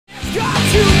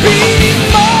be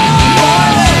more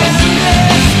than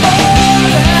this, more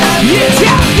than it's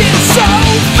happening so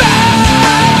fast.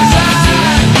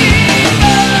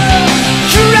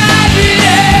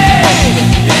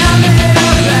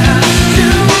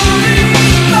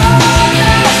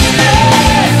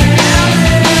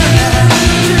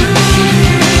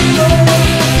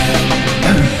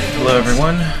 Hello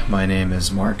everyone, my name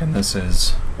is Mark and this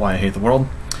is Why I Hate the World.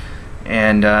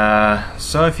 And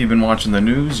so if you've been watching the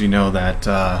news, you know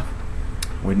that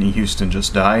Whitney Houston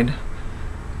just died.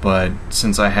 But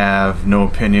since I have no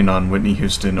opinion on Whitney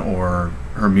Houston or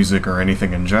her music or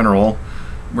anything in general,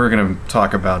 we're going to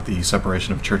talk about the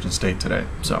separation of church and state today.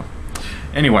 So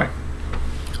anyway,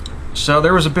 so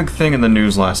there was a big thing in the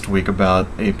news last week about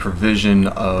a provision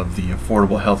of the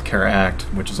Affordable Health Care Act,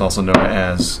 which is also known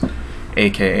as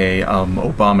aka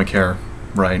Obamacare,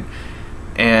 right?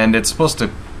 And it's supposed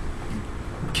to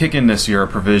kick in this year a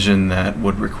provision that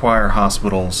would require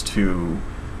hospitals to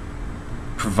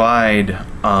provide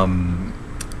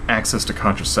access to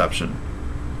contraception,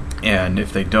 and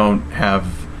if they don't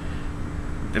have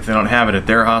it at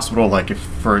their hospital, like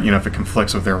if it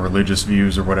conflicts with their religious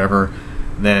views or whatever,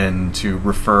 then to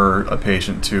refer a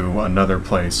patient to another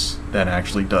place that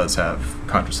actually does have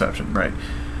contraception, right?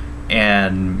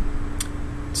 And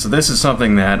so this is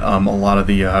something that a lot of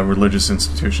the religious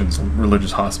institutions,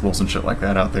 religious hospitals and shit like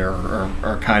that out there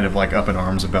are kind of like up in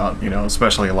arms about,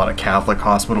 especially a lot of Catholic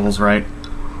hospitals, right?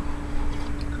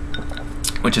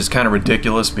 Which is kind of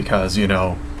ridiculous because,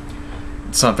 it's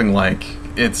something like,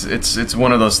 it's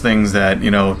one of those things that,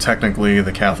 technically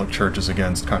the Catholic Church is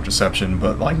against contraception,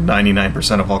 but like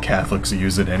 99% of all Catholics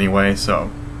use it anyway, so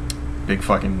big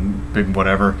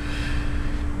whatever.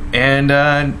 And,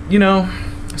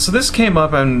 so this came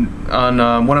up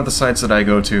on one of the sites that I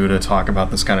go to talk about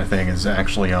this kind of thing is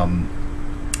actually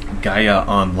Gaia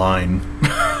Online,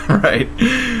 right?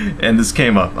 And this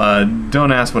came up.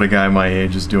 Don't ask what a guy my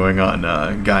age is doing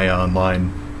on Gaia Online.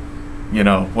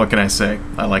 What can I say?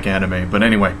 I like anime. But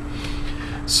anyway,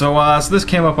 so this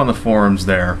came up on the forums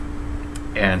there,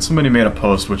 and somebody made a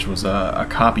post which was a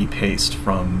copy-paste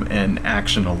from an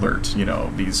action alert,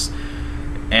 these...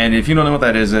 And if you don't know what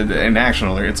that is, an action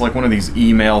alert, it's like one of these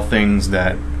email things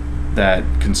that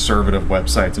conservative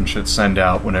websites and shit send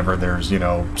out whenever there's,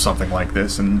 something like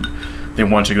this, and they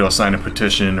want you to go sign a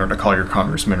petition or to call your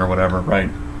congressman or whatever, right?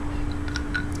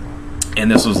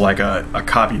 And this was like a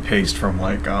copy-paste from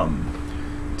like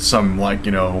some like,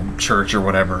 church or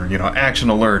whatever, action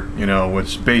alert,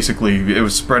 which basically it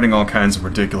was spreading all kinds of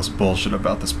ridiculous bullshit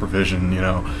about this provision,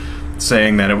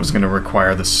 saying that it was going to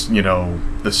require this,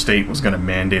 the state was going to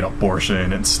mandate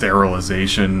abortion and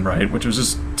sterilization, right? Which was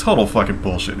just total fucking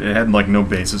bullshit. It had like no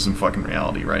basis in fucking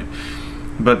reality, right?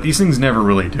 But these things never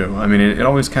really do. I mean, it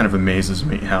always kind of amazes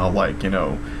me how like,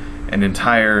 how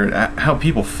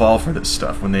people fall for this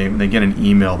stuff when they get an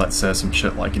email that says some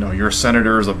shit like, your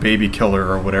senator is a baby killer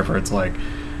or whatever. It's like,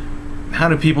 how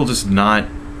do people just not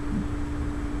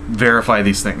verify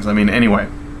these things? I mean, anyway.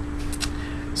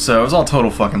 So it was all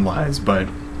total fucking lies,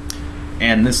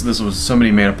 and this was,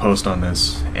 somebody made a post on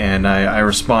this, and I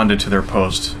responded to their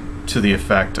post to the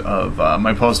effect of,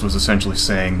 my post was essentially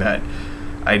saying that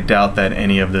I doubt that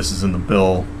any of this is in the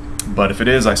bill, but if it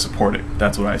is, I support it.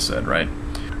 That's what I said, right?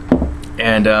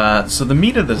 And so the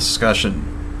meat of the discussion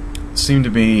seemed to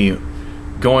be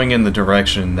going in the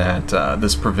direction that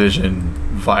this provision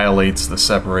violates the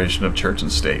separation of church and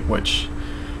state, which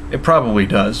it probably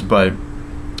does, but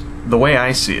the way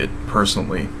I see it,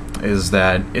 personally, is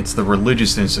that it's the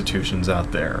religious institutions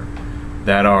out there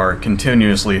that are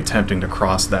continuously attempting to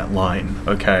cross that line,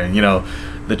 okay?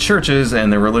 The churches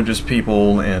and the religious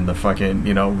people and the fucking,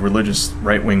 religious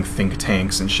right-wing think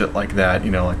tanks and shit like that,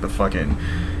 like the fucking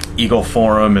Eagle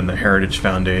Forum and the Heritage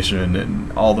Foundation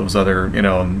and all those other,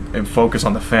 and Focus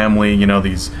on the Family,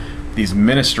 these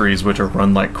ministries which are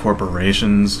run like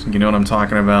corporations, you know what I'm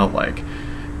talking about? Like,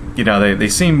 they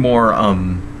seem more,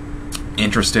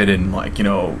 interested in like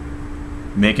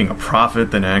making a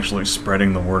profit than actually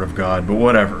spreading the word of God, but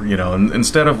whatever,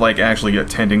 instead of like actually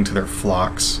attending to their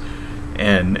flocks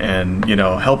and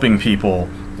helping people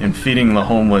and feeding the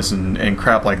homeless and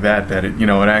crap like that it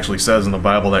actually says in the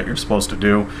Bible that you're supposed to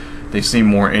do, they seem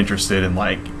more interested in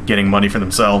like getting money for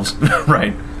themselves.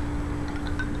 Right?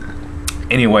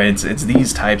 Anyway, it's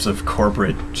these types of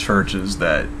corporate churches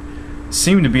that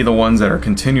seem to be the ones that are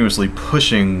continuously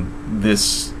pushing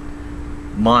this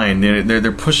line.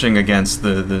 They're pushing against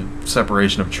the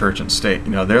separation of church and state.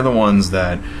 They're the ones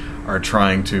that are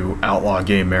trying to outlaw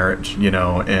gay marriage,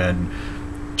 and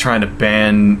trying to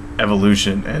ban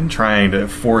evolution and trying to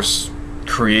force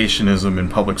creationism in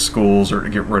public schools, or to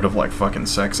get rid of like fucking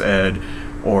sex ed,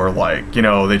 or like, you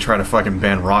know, they try to fucking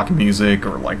ban rock music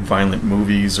or like violent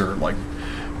movies or like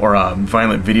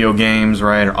violent video games,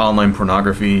 right, or online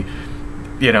pornography,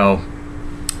 you know.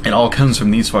 It all comes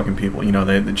from these fucking people, you know.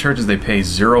 The churches, they pay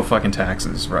zero fucking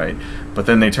taxes, right? But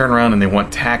then they turn around and they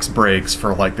want tax breaks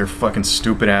for like their fucking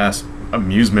stupid ass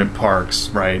amusement parks,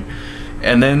 right?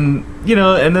 And then, you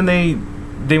know, and then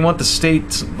they want the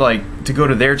state like to go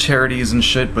to their charities and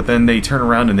shit, but then they turn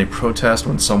around and they protest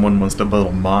when someone wants to build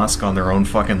a mosque on their own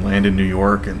fucking land in New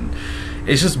York, and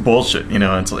it's just bullshit, you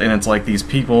know. It's like these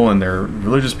people and their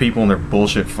religious people and their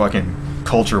bullshit fucking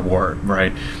culture war,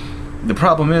 right? The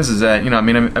problem is that, you know, I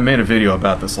mean, I made a video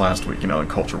about this last week, you know,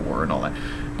 the culture war and all that.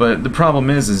 But the problem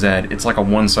is that it's like a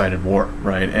one-sided war,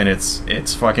 right? And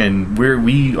it's fucking,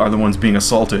 we are the ones being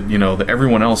assaulted, you know.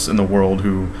 Everyone else in the world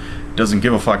who doesn't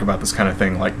give a fuck about this kind of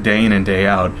thing, like day in and day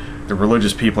out, the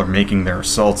religious people are making their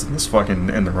assaults in this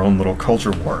fucking, in their own little culture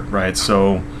war, right?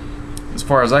 So, as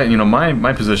far as you know,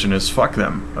 my position is fuck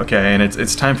them, okay? And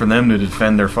it's time for them to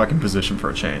defend their fucking position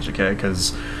for a change, okay?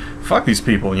 Because fuck these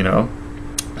people, you know.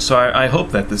 So I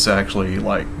hope that this actually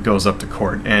like goes up to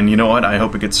court, and you know what? I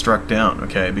hope it gets struck down,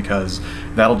 okay? Because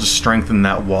that'll just strengthen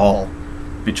that wall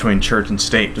between church and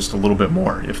state just a little bit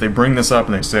more. If they bring this up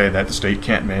and they say that the state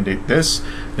can't mandate this,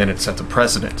 then it sets a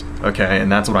precedent, okay?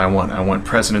 And that's what I want. I want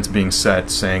precedents being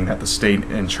set saying that the state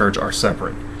and church are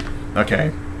separate,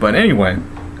 okay? But anyway,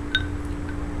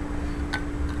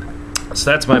 so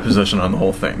that's my position on the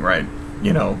whole thing, right?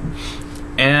 You know,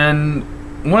 and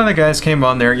one of the guys came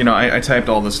on there, you know, I typed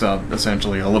all this stuff,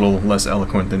 essentially, a little less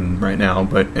eloquent than right now,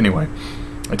 but anyway,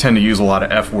 I tend to use a lot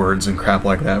of F-words and crap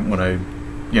like that when I,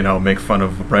 you know, make fun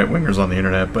of right-wingers on the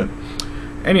internet, but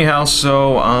anyhow,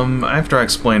 so, after I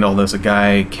explained all this, a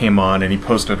guy came on and he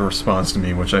posted a response to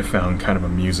me, which I found kind of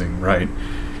amusing, right?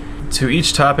 To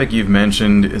each topic you've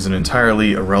mentioned is an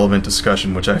entirely irrelevant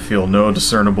discussion which I feel no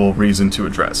discernible reason to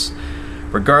address.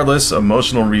 Regardless,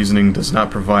 emotional reasoning does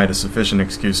not provide a sufficient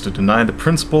excuse to deny the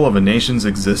principle of a nation's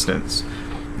existence.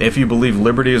 If you believe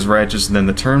liberty is righteous, then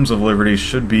the terms of liberty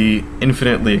should be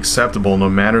infinitely acceptable no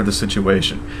matter the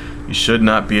situation. You should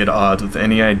not be at odds with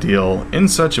any ideal in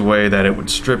such a way that it would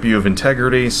strip you of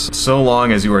integrity so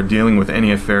long as you are dealing with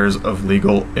any affairs of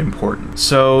legal importance.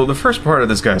 So the first part of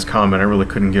this guy's comment I really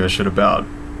couldn't give a shit about.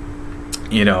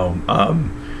 You know,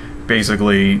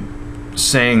 basically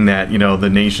saying that, you know, the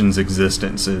nation's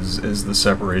existence is the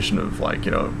separation of, like,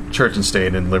 you know, church and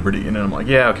state and liberty, and I'm like,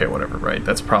 yeah, okay, whatever, right?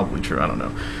 That's probably true, I don't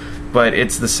know. But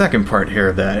it's the second part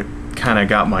here that kind of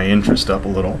got my interest up a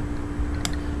little.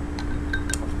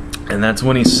 And that's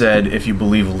when he said, if you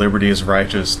believe liberty is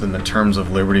righteous, then the terms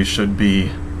of liberty should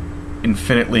be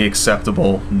infinitely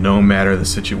acceptable no matter the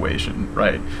situation,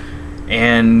 right?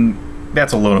 And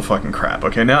that's a load of fucking crap,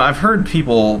 okay? Now, I've heard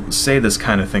people say this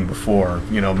kind of thing before,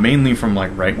 you know, mainly from,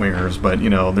 like, right-wingers, but, you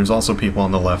know, there's also people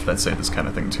on the left that say this kind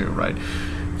of thing too, right?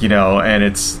 You know, and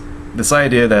it's this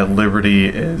idea that liberty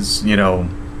is, you know,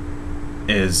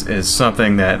 is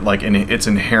something that, like, it's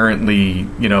inherently,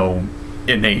 you know,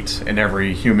 innate in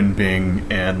every human being,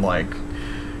 and, like,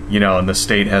 you know, and the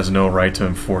state has no right to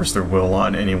enforce their will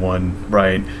on anyone,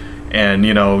 right? And,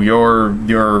 you know, your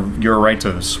right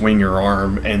to swing your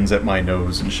arm ends at my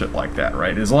nose and shit like that,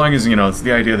 right? As long as, you know, it's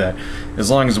the idea that as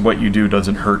long as what you do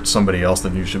doesn't hurt somebody else,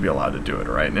 then you should be allowed to do it,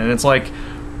 right? And it's like,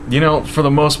 you know, for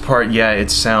the most part, yeah, it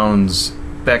sounds,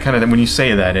 that kind of, when you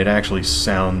say that, it actually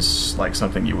sounds like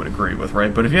something you would agree with,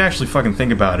 right? But if you actually fucking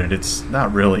think about it, it's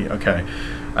not really, okay?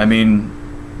 I mean,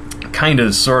 kind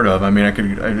of, sort of, I mean,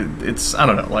 it's, I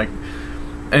don't know, like,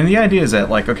 and the idea is that,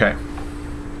 like, okay,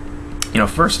 you know,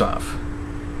 first off,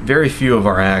 very few of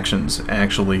our actions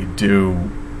actually do,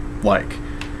 like,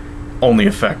 only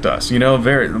affect us. You know,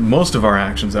 most of our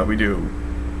actions that we do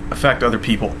affect other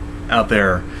people out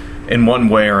there in one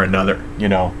way or another, you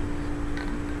know.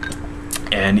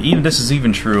 And even this is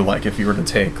even true, like, if you were to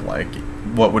take, like,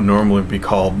 what would normally be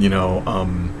called, you know,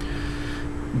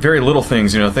 very little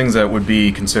things, you know, things that would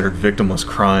be considered victimless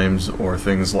crimes, or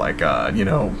things like, you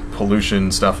know,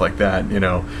 pollution, stuff like that, you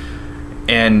know.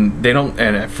 And they don't,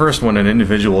 and at first when an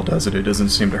individual does it, it doesn't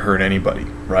seem to hurt anybody,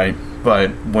 right?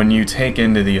 But when you take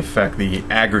into the effect the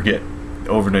aggregate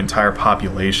over an entire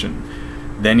population,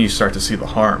 then you start to see the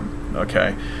harm,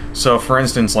 okay? So for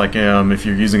instance, like, if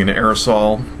you're using an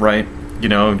aerosol, right? You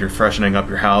know, you're freshening up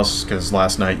your house because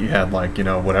last night you had, like, you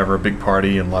know, whatever, a big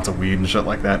party and lots of weed and shit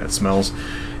like that, and it smells.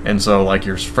 And so, like,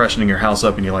 you're freshening your house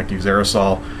up and you like to use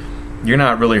aerosol. You're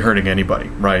not really hurting anybody,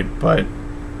 right? But,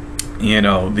 you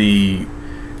know, the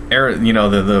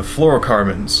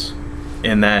fluorocarbons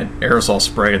in that aerosol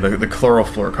spray, the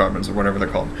chlorofluorocarbons or whatever they're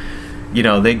called, you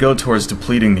know, they go towards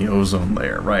depleting the ozone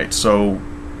layer, right? So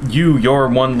your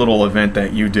one little event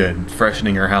that you did,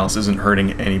 freshening your house, isn't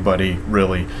hurting anybody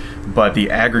really, but the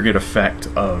aggregate effect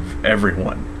of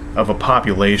everyone, of a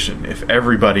population, if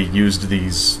everybody used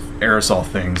these aerosol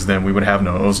things, then we would have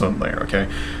no ozone layer, okay?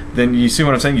 Then you see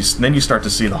what I'm saying? Then you start to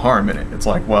see the harm in it. It's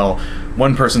like, well,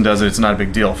 one person does it, it's not a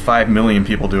big deal. 5 million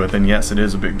people do it, then yes, it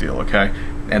is a big deal, okay?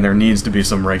 And there needs to be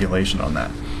some regulation on that.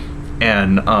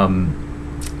 And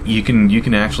you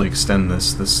can actually extend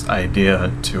this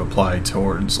idea to apply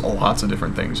towards lots of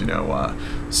different things.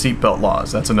 Seatbelt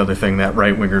laws. That's another thing that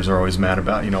right wingers are always mad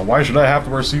about. Why should I have to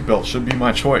wear a seatbelt? Should be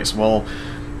my choice. Well,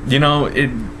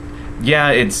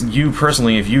 it's you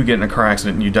personally. If you get in a car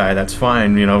accident and you die, that's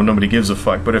fine. Nobody gives a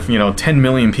fuck. But if 10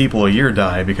 million people a year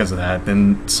die because of that,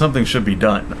 then something should be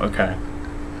done. Okay.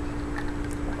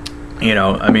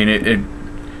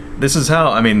 This is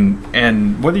how,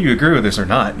 and whether you agree with this or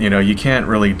not, you can't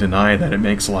really deny that it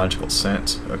makes logical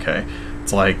sense, okay?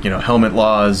 It's like, helmet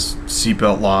laws,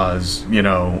 seatbelt laws,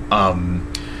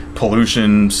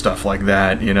 pollution, stuff like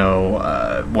that,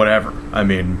 whatever.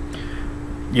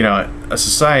 A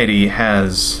society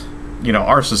has,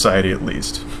 our society at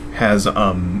least, has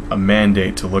a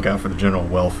mandate to look out for the general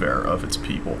welfare of its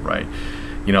people, right?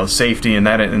 Safety, and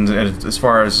as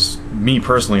far as me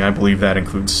personally, I believe that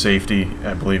includes safety.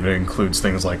 I believe it includes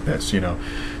things like this,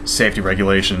 safety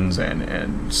regulations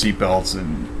and seatbelts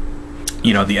and,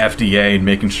 the FDA, and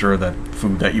making sure that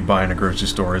food that you buy in a grocery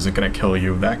store isn't going to kill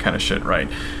you, that kind of shit, right?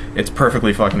 It's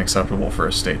perfectly fucking acceptable for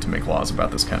a state to make laws about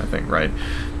this kind of thing, right?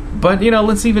 But,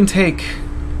 let's even take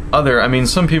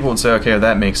some people would say, okay,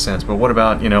 that makes sense, but what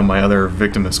about, my other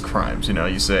victimless crimes?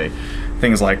 You say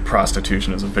things like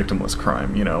prostitution is a victimless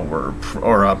crime, or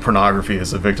pornography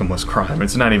is a victimless crime.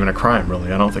 It's not even a crime,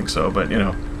 really. I don't think so, but,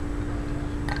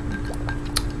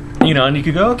 and you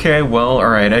could go, okay, well, all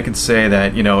right, I could say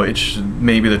that,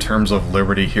 maybe the terms of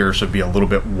liberty here should be a little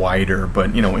bit wider,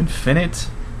 but, infinite?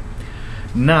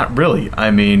 Not really.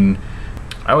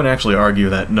 I would actually argue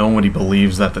that nobody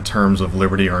believes that the terms of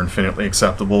liberty are infinitely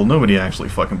acceptable. Nobody actually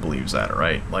fucking believes that,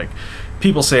 right? Like,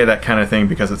 people say that kind of thing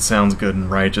because it sounds good and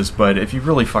righteous, but if you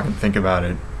really fucking think about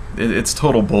it, it's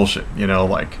total bullshit,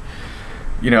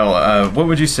 what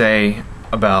would you say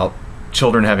about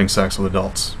children having sex with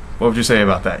adults? What would you say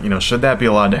about that? Should that be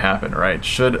allowed to happen, right?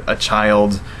 Should a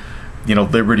child,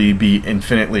 liberty be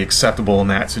infinitely acceptable in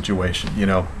that situation,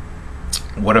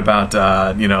 What about,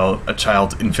 a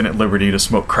child's infinite liberty to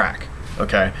smoke crack,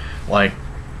 okay? Like,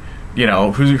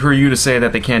 who are you to say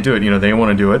that they can't do it? They want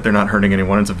to do it. They're not hurting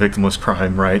anyone. It's a victimless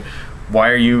crime, right? Why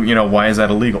are you, why is that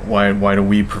illegal? Why do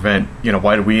we prevent,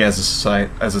 why do we as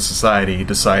a society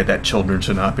decide that children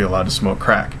should not be allowed to smoke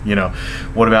crack?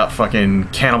 What about fucking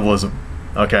cannibalism?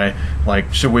 Okay,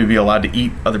 like, should we be allowed to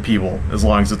eat other people as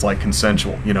long as it's like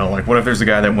consensual? Like, what if there's a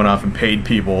guy that went off and paid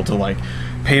people to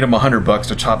paid him $100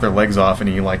 to chop their legs off, and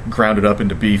he ground it up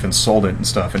into beef and sold it and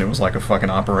stuff, and it was like a fucking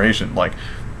operation.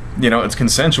 It's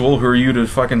consensual. Who are you to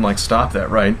fucking stop that,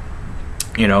 right?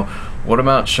 What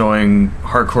about showing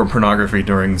hardcore pornography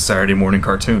during Saturday morning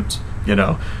cartoons?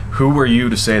 Who are you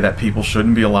to say that people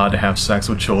shouldn't be allowed to have sex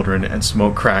with children and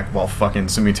smoke crack while fucking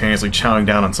simultaneously chowing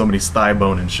down on somebody's thigh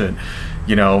bone and shit?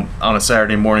 On a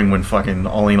Saturday morning when fucking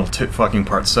All Anal Tit Fucking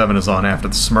Part 7 is on after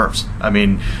the Smurfs.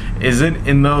 Is it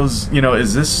in those,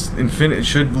 is this infinite?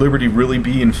 Should liberty really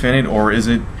be infinite, or is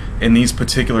it in these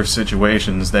particular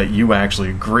situations that you actually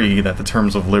agree that the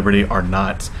terms of liberty are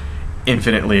not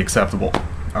infinitely acceptable?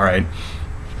 Alright?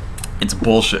 It's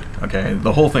bullshit, okay?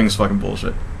 The whole thing's fucking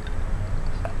bullshit.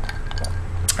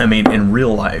 In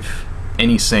real life,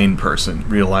 any sane person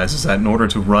realizes that in order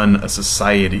to run a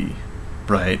society,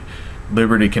 right,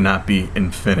 liberty cannot be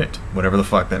infinite, whatever the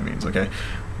fuck that means, okay?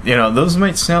 Those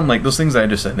might sound like, those things I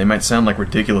just said, they might sound like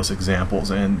ridiculous examples,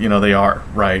 and, they are,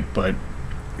 right? But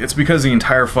it's because the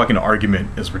entire fucking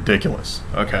argument is ridiculous,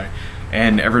 okay?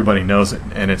 And everybody knows it,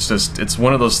 and it's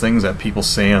one of those things that people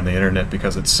say on the internet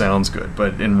because it sounds good,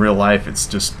 but in real life, it's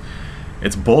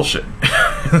bullshit.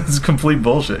 It's complete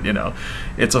bullshit,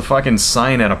 It's a fucking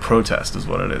sign at a protest is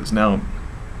what it is. Now,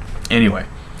 anyway,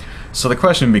 so the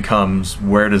question becomes,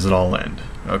 where does it all end?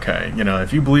 Okay,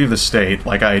 if you believe the state,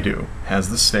 like I do,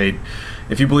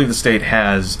 if you believe the state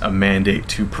has a mandate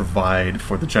to provide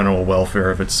for the general welfare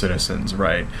of its citizens,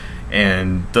 right,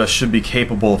 and thus should be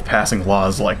capable of passing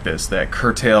laws like this that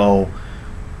curtail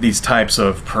these types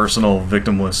of personal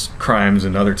victimless crimes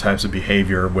and other types of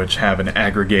behavior which have an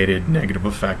aggregated negative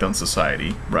effect on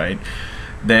society, right?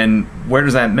 Then where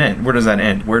does that end? Where does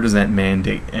that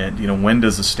mandate end? When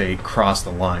does the state cross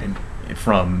the line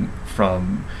from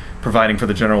providing for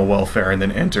the general welfare and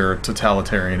then enter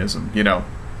totalitarianism,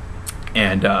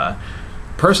 And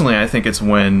personally, I think it's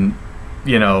when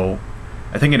you know,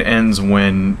 I think it ends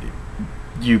when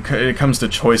it comes to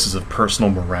choices of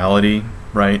personal morality,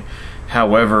 right?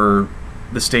 However,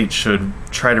 the state should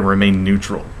try to remain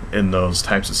neutral in those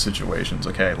types of situations,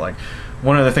 okay? Like,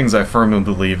 one of the things I firmly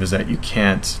believe is that you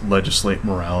can't legislate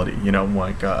morality, you know,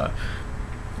 like, the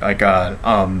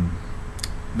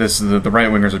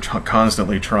right-wingers are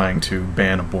constantly trying to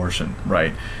ban abortion,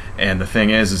 right? And the thing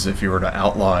is if you were to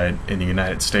outlaw it in the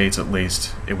United States, at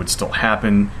least, it would still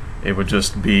happen. It would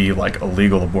just be like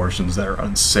illegal abortions that are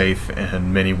unsafe,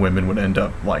 and many women would end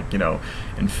up, like, you know,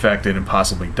 infected and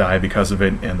possibly die because of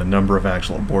it, and the number of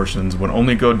actual abortions would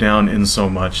only go down in so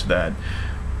much that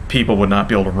people would not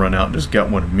be able to run out and just get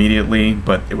one immediately,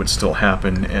 but it would still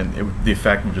happen, and the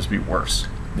effect would just be worse,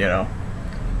 you know?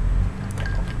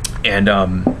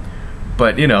 And,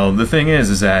 but, you know, the thing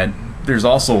is that there's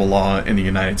also a law in the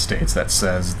United States that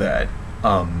says that,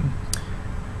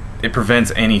 it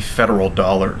prevents any federal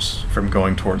dollars from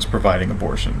going towards providing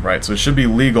abortion, right? So it should be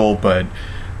legal, but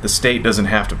the state doesn't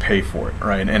have to pay for it,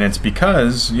 right? And it's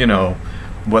because, you know,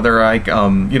 whether I,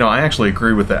 you know, I actually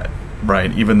agree with that,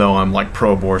 right? Even though I'm like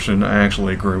pro-abortion, I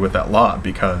actually agree with that law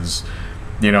because,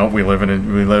 you know, we live in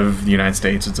the United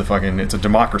States. It's a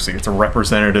democracy. It's a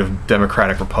representative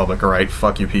democratic republic, all right?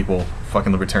 Fuck you people,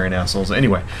 fucking libertarian assholes.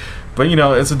 Anyway, but you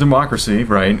know, it's a democracy,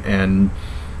 right? And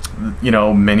you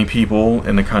know, many people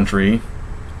in the country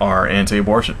are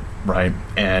anti-abortion, right?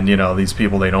 And you know, these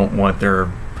people, they don't want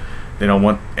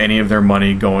any of their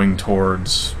money going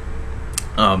towards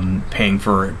paying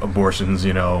for abortions,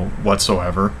 you know,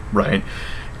 whatsoever, right?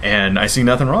 And I see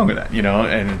nothing wrong with that, you know.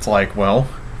 And it's like, well,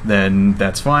 then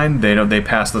that's fine. They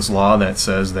passed this law that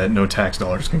says that no tax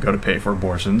dollars can go to pay for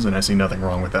abortions, and I see nothing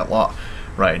wrong with that law,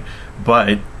 right?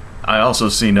 But I also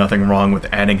see nothing wrong with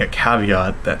adding a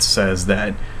caveat that says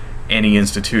that any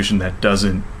institution that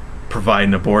doesn't provide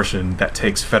an abortion that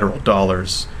takes federal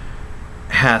dollars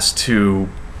has to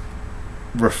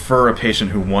refer a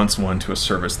patient who wants one to a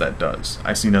service that does.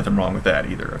 I see nothing wrong with that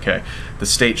either, okay? The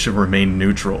state should remain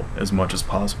neutral as much as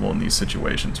possible in these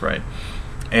situations, right?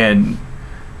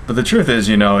 But the truth is,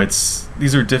 you know,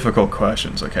 these are difficult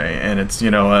questions, okay? And it's,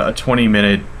 you know, a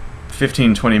 20-minute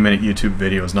 20-minute YouTube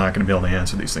video is not going to be able to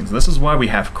answer these things. This is why we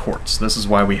have courts. This is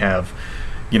why we have,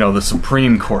 you know, the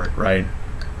Supreme Court, right?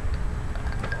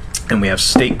 And we have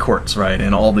state courts, right?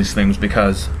 And all these things,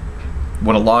 because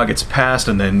when a law gets passed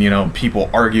and then, you know, people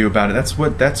argue about it, that's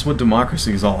what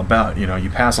democracy is all about. You know, you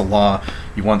pass a law,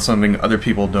 you want something, other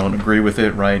people don't agree with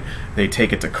it, right? They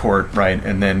take it to court, right?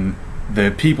 And then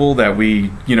the people that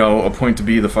we, you know, appoint to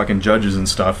be the fucking judges and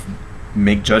stuff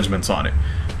make judgments on it,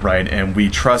 right? And we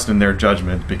trust in their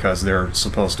judgment because they're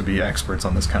supposed to be experts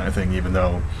on this kind of thing, even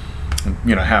though,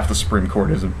 you know, half the Supreme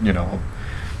Court is, you know,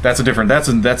 that's a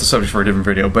subject for a different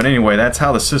video. But anyway, that's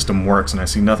how the system works, and I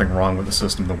see nothing wrong with the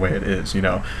system the way it is, you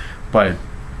know. But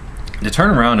to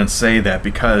turn around and say that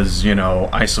because, you know,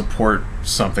 I support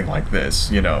something like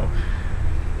this, you know,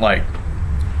 like,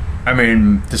 I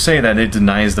mean, to say that it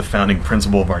denies the founding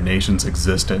principle of our nation's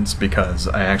existence because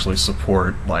I actually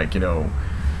support, like, you know,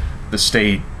 the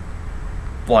state,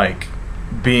 like,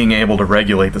 being able to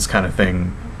regulate this kind of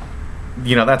thing,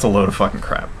 you know, that's a load of fucking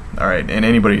crap. Alright, and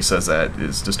anybody who says that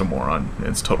is just a moron.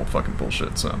 It's total fucking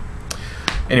bullshit, so.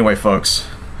 Anyway, folks,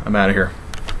 I'm out of here.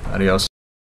 Adios.